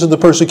 sometimes because of the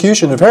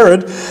persecution of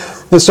Herod,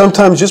 and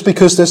sometimes just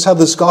because that's how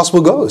this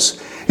gospel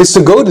goes. It's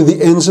to go to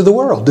the ends of the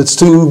world. It's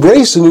to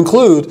embrace and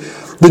include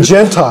the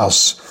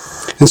Gentiles.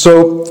 And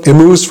so it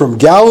moves from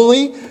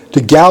Galilee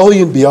to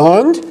Galilee and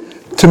beyond,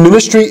 to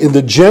ministry in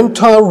the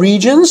Gentile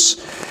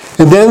regions,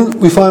 and then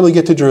we finally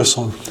get to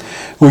Jerusalem.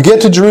 When we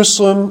get to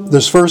Jerusalem,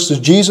 there's first is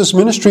Jesus'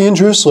 ministry in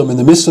Jerusalem in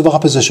the midst of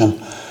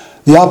opposition.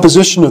 The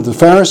opposition of the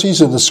Pharisees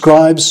and the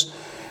scribes,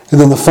 and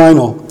then the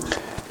final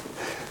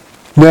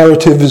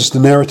narrative is the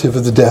narrative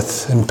of the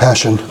death and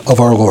passion of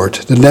our Lord.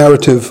 The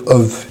narrative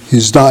of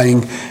his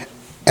dying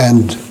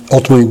and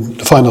ultimately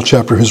the final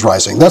chapter, his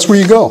rising. That's where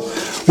you go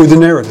with the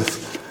narrative.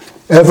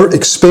 Ever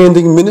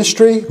expanding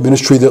ministry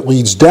that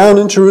leads down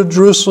into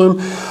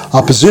Jerusalem,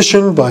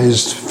 opposition by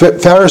his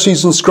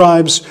Pharisees and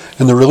scribes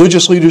and the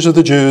religious leaders of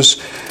the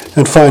Jews,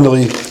 and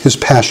finally his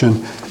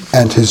passion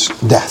and his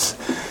death.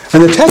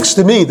 And the text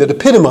to me that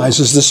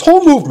epitomizes this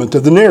whole movement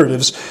of the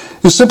narratives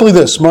is simply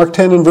this, Mark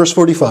 10 and verse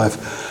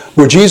 45.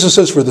 Where Jesus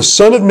says, "For the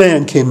Son of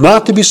Man came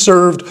not to be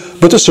served,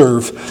 but to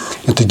serve,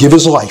 and to give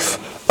his life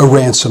a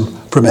ransom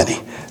for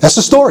many." That's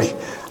the story.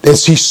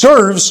 As he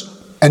serves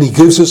and he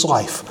gives his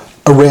life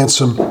a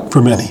ransom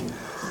for many.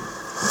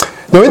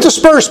 Now,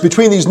 interspersed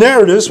between these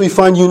narratives, we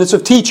find units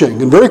of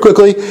teaching. And very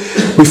quickly,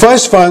 we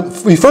first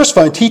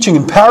find teaching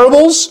in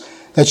parables.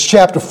 That's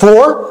chapter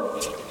 4.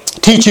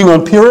 Teaching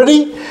on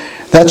purity.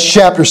 That's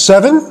chapter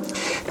 7.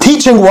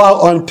 Teaching while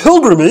on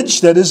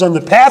pilgrimage, that is on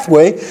the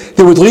pathway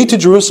that would lead to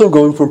Jerusalem,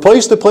 going from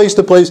place to place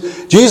to place.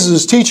 Jesus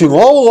is teaching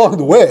all along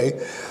the way.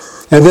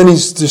 And then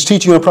he's just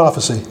teaching on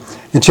prophecy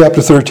in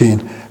chapter 13,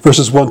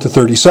 verses 1 to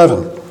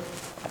 37.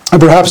 And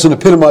perhaps an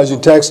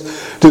epitomizing text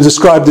to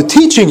describe the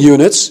teaching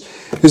units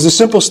is the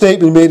simple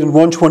statement made in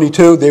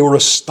 122, they were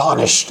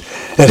astonished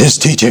at his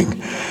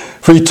teaching,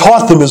 for he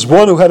taught them as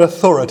one who had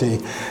authority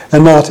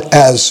and not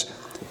as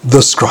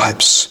the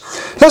scribes.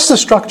 That's the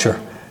structure.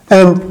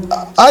 And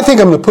I think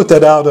I'm going to put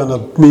that out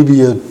on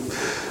maybe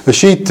a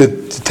sheet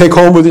to take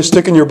home with you,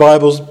 stick in your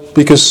Bibles,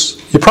 because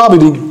you're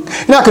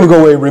not going to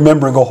go away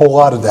remembering a whole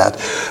lot of that.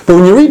 But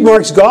when you read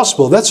Mark's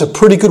Gospel, that's a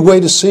pretty good way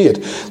to see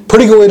it.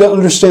 Pretty good way to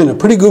understand it.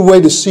 Pretty good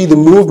way to see the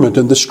movement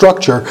and the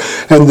structure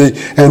and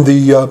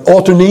the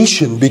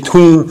alternation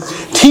between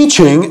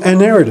teaching and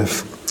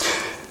narrative.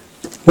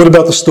 What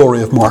about the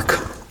story of Mark?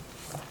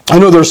 I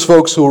know there's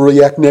folks who will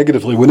react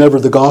negatively whenever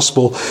the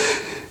Gospel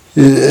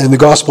and the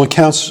Gospel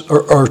accounts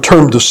are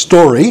termed a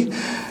story,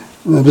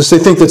 because they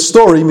think that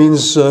story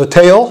means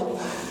tale,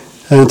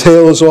 and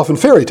tale is often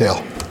fairy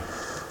tale.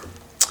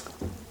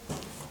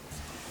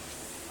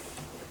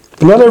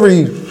 But not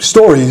every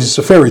story is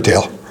a fairy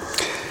tale.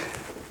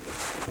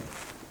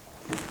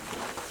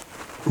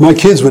 My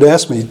kids would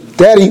ask me,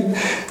 Daddy,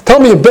 tell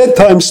me a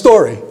bedtime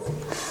story.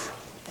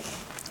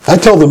 I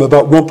tell them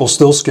about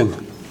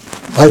Rumpelstiltskin.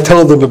 I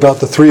tell them about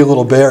the three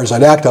little bears.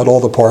 I'd act out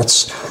all the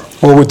parts,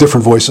 all with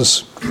different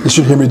voices. You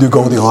should hear me do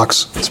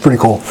Goldilocks. It's pretty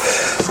cool.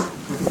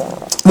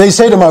 They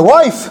say to my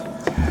wife,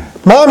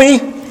 Mommy,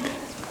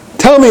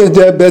 tell me a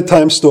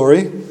bedtime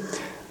story.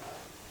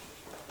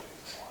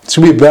 It's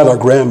going to be about our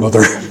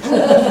grandmother.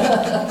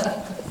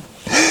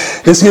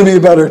 It's going to be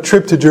about her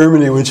trip to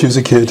Germany when she was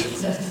a kid.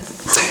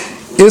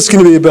 It's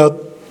going to be about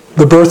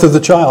the birth of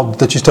the child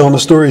that she's telling the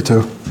story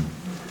to.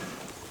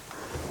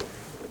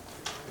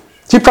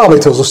 She probably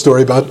tells a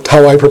story about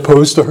how I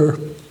proposed to her.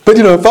 But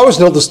if I was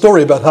to tell the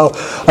story about how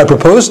I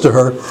proposed to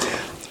her,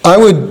 I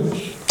would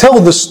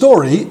tell the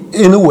story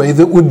in a way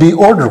that would be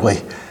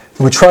orderly.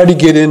 I would try to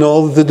get in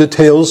all of the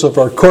details of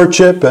our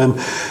courtship and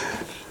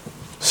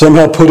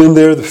somehow put in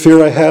there the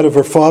fear I had of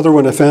her father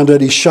when I found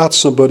out he shot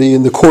somebody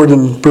in the court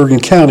in Bergen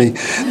County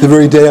the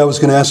very day I was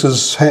going to ask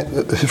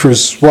for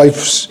his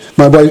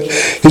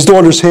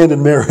daughter's hand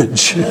in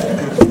marriage.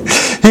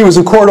 He was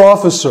a court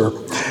officer,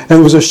 and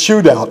there was a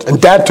shootout,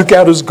 and Dad took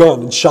out his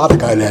gun and shot a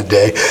guy that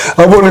day.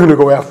 I wasn't going to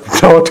go after and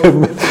talk to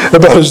him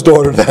about his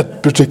daughter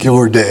that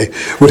particular day.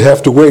 Would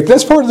have to wait.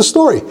 That's part of the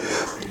story.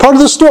 Part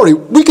of the story.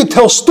 We could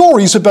tell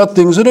stories about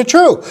things that are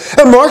true.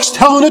 And Mark's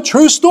telling a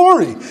true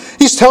story.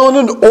 He's telling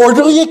an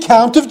orderly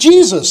account of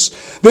Jesus.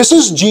 This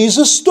is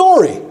Jesus'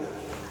 story.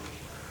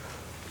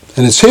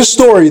 And it's his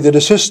story that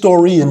is his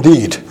story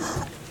indeed.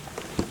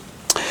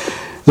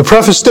 The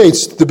preface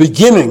states, the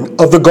beginning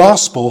of the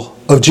gospel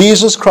of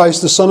Jesus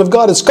Christ, the Son of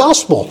God. It's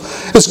gospel.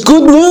 It's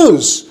good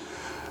news.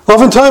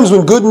 Oftentimes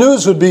when good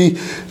news would be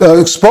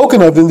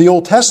spoken of in the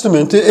Old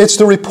Testament, it's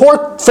the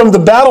report from the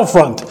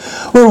battlefront.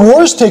 When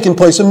war's taking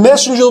place, a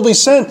messenger will be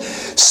sent.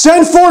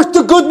 Send forth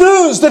the good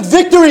news that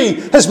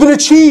victory has been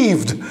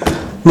achieved.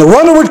 And the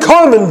runner would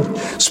come and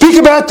speak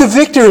about the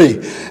victory.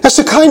 That's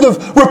the kind of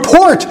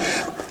report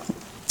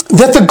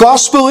that the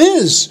gospel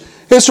is.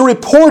 It's a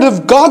report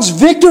of God's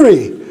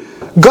victory,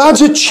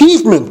 God's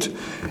achievement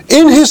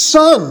in His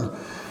Son,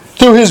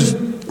 through His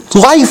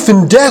life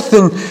and death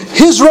and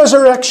His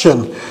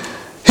resurrection.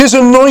 His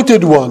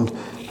anointed one,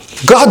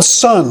 God's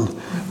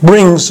Son,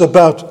 brings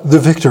about the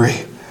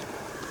victory.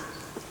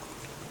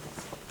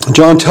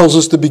 John tells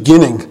us the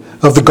beginning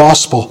of the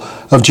gospel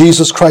of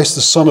Jesus Christ,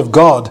 the Son of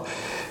God,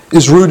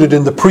 is rooted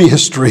in the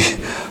prehistory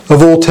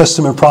of Old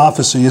Testament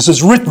prophecy. As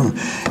is written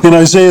in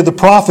Isaiah the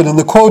prophet, and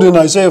the quote in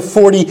Isaiah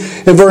 40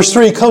 and verse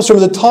 3 comes from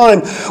the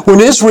time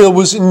when Israel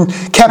was in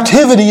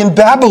captivity in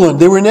Babylon.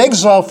 They were in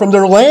exile from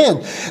their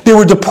land. They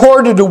were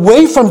deported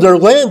away from their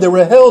land. They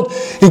were held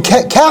in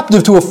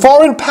captive to a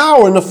foreign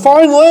power in a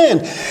foreign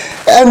land.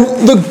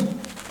 And the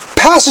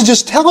passage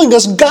is telling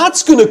us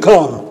God's going to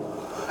come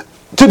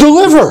to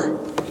deliver.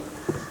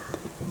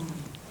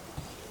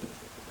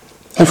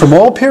 And from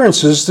all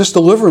appearances, this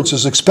deliverance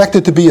is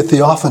expected to be a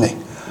theophany.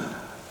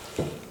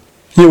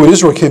 When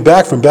Israel came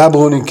back from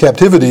Babylonian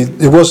captivity,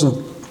 it wasn't,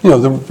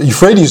 the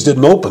Euphrates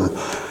didn't open.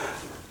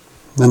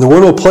 And there were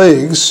no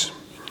plagues.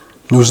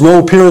 There was no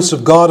appearance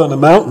of God on a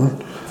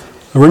mountain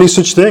or any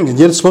such thing. And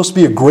yet it's supposed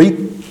to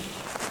be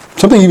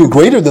something even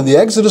greater than the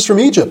Exodus from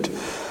Egypt.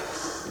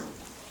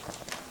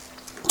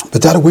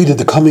 But that awaited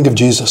the coming of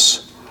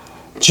Jesus.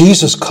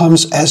 Jesus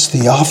comes as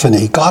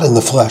theophany, God in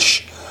the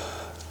flesh.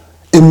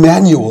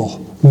 Emmanuel,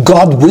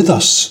 God with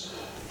us.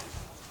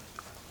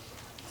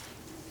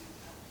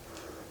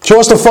 Show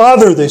us the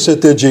Father, they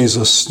said to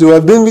Jesus. Do I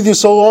have been with you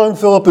so long,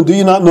 Philip, and do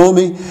you not know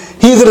me?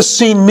 He that has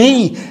seen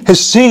me has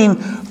seen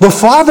the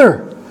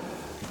Father.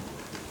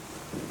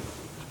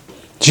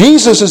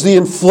 Jesus is the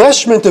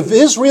enfleshment of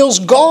Israel's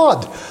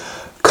God,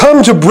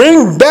 come to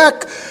bring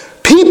back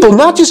people,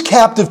 not just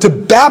captive to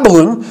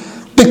Babylon,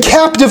 but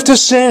captive to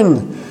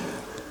sin.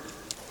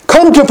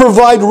 Come to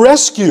provide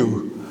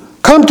rescue.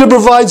 Come to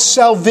provide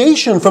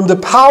salvation from the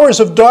powers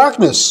of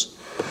darkness,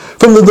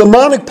 from the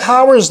demonic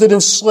powers that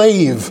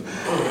enslave.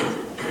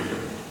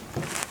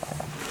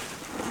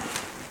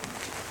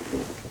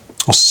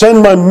 I'll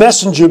send my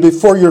messenger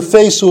before your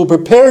face who will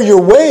prepare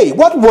your way.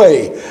 What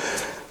way?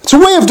 It's a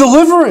way of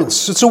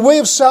deliverance. It's a way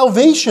of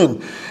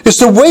salvation. It's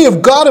the way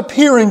of God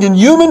appearing in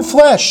human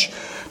flesh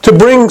to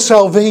bring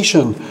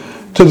salvation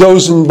to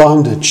those in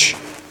bondage.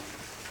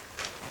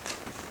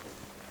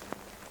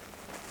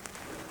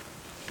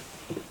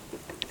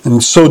 And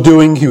in so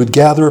doing, he would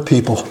gather a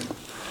people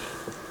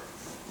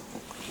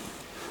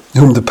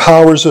in whom the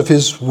powers of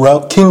his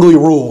kingly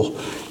rule,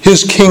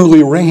 his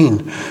kingly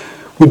reign,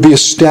 would be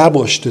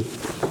established.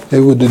 They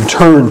would in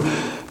turn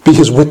be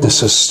his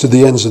witnesses to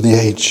the ends of the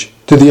age,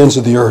 to the ends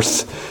of the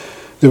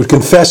earth. They would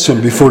confess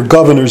him before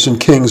governors and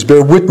kings,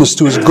 bear witness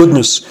to his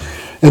goodness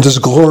and his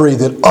glory,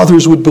 that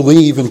others would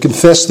believe and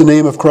confess the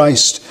name of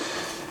Christ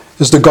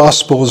as the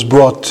gospel is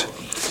brought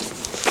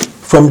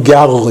from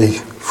Galilee,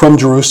 from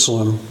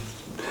Jerusalem,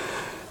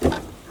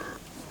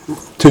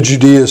 to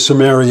Judea,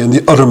 Samaria, and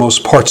the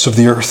uttermost parts of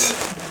the earth.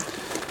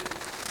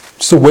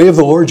 It's the way of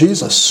the Lord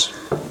Jesus,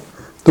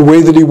 the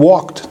way that he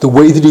walked, the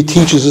way that he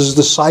teaches his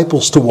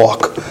disciples to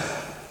walk.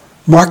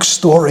 Mark's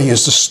story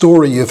is the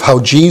story of how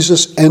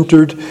Jesus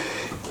entered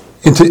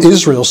into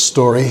Israel's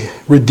story,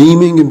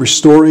 redeeming and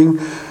restoring,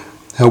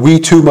 how we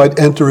too might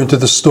enter into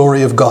the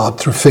story of God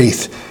through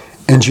faith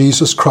in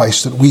Jesus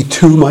Christ, that we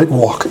too might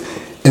walk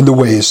in the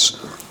ways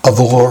of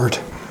the Lord.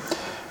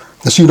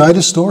 It's a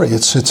united story.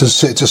 It's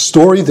a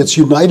story that's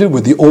united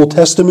with the Old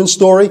Testament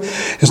story.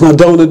 It's not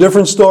telling a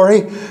different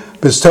story,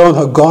 but it's telling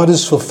how God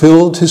has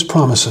fulfilled his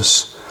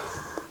promises.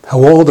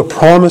 How all the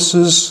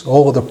promises,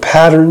 all of the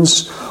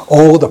patterns,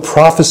 all of the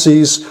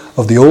prophecies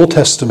of the Old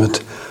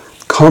Testament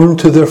come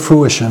to their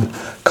fruition,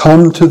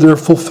 come to their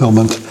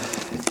fulfillment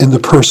in the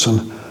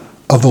person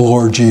of the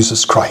Lord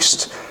Jesus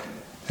Christ.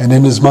 And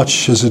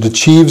inasmuch as it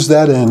achieves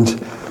that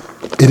end,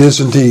 it is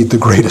indeed the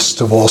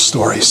greatest of all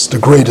stories, the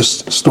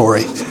greatest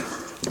story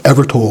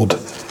ever told.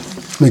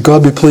 May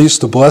God be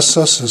pleased to bless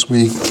us as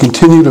we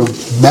continue to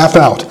map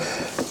out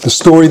the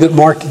story that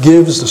Mark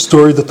gives, the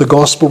story that the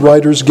gospel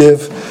writers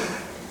give,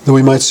 that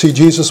we might see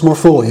Jesus more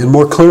fully and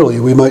more clearly.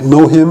 We might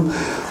know him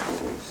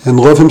and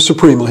love him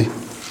supremely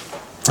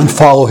and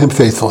follow him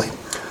faithfully.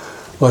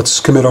 Let's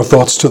commit our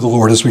thoughts to the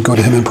Lord as we go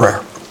to him in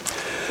prayer.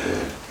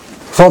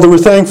 Father, we're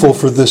thankful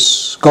for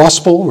this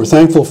gospel. We're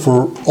thankful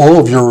for all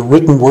of your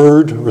written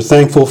word. We're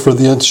thankful for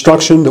the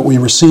instruction that we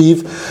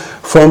receive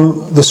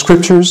from the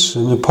scriptures.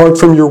 And apart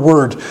from your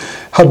word,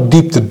 how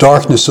deep the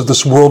darkness of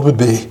this world would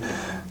be.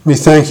 We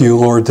thank you,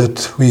 Lord,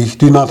 that we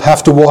do not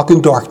have to walk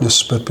in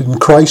darkness, but in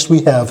Christ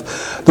we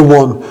have the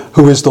one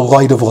who is the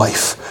light of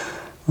life.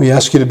 We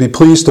ask you to be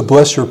pleased to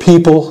bless your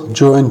people.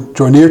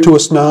 Draw near to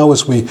us now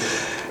as we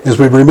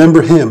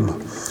remember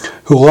him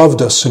who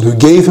loved us and who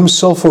gave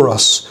himself for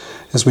us.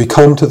 As we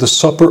come to the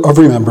supper of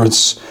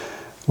remembrance,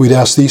 we'd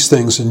ask these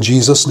things in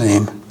Jesus'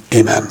 name.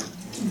 Amen.